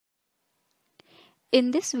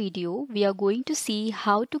In this video, we are going to see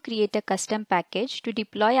how to create a custom package to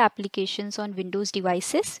deploy applications on Windows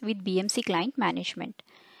devices with BMC Client Management.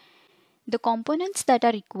 The components that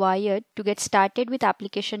are required to get started with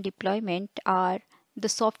application deployment are the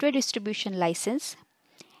software distribution license.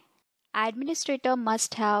 Administrator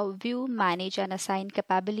must have view, manage and assign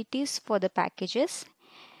capabilities for the packages.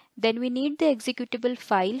 Then we need the executable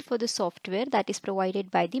file for the software that is provided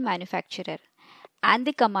by the manufacturer, and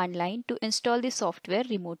the command line to install the software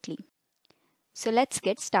remotely. So let's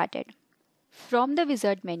get started. From the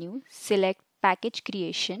wizard menu, select Package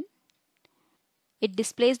Creation. It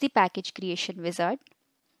displays the Package Creation wizard.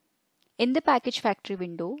 In the Package Factory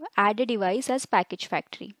window, add a device as Package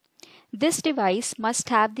Factory. This device must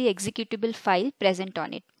have the executable file present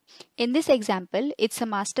on it. In this example, it's a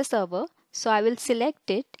master server, so I will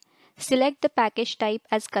select it, select the package type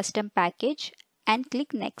as Custom Package and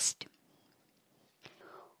click Next.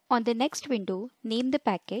 On the next window, name the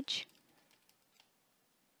package.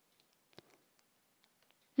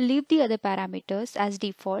 Leave the other parameters as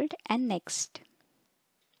default and Next.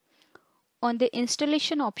 On the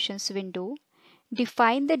Installation Options window,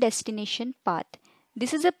 define the destination path.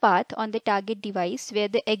 This is a path on the target device where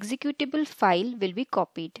the executable file will be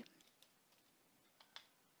copied.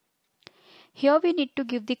 Here we need to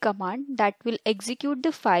give the command that will execute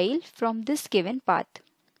the file from this given path.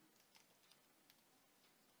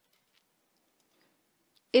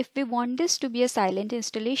 If we want this to be a silent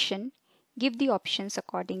installation, give the options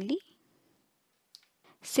accordingly.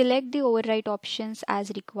 Select the overwrite options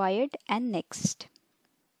as required and Next.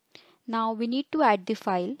 Now we need to add the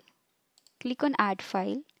file. Click on Add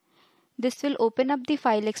File. This will open up the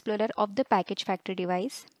file explorer of the Package Factory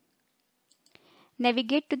device.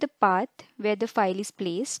 Navigate to the path where the file is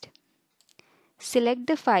placed. Select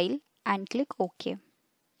the file and click OK.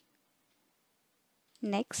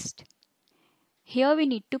 Next. Here we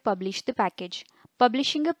need to publish the package.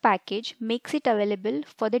 Publishing a package makes it available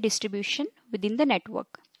for the distribution within the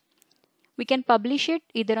network. We can publish it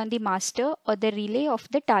either on the master or the relay of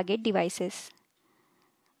the target devices.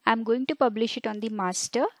 I am going to publish it on the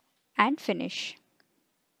master and finish.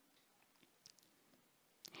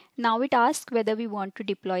 Now it asks whether we want to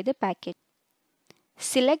deploy the package.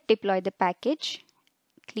 Select Deploy the package.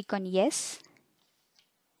 Click on Yes.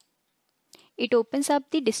 It opens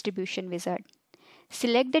up the distribution wizard.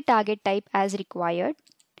 Select the target type as required.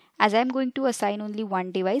 As I am going to assign only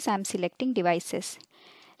one device, I am selecting devices.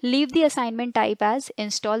 Leave the assignment type as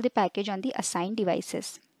install the package on the assigned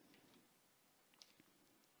devices.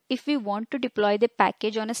 If we want to deploy the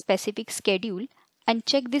package on a specific schedule,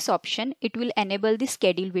 uncheck this option. It will enable the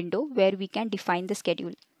schedule window where we can define the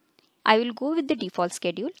schedule. I will go with the default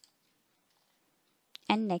schedule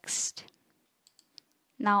and Next.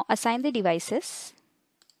 Now assign the devices.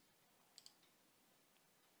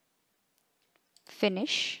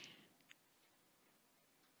 Finish.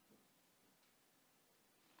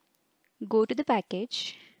 Go to the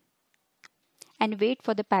package and wait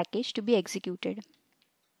for the package to be executed.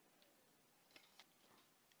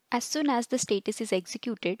 As soon as the status is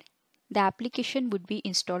executed, the application would be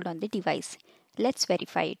installed on the device. Let's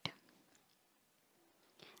verify it.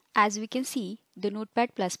 As we can see, the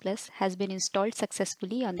Notepad++ has been installed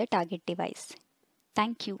successfully on the target device.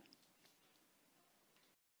 Thank you.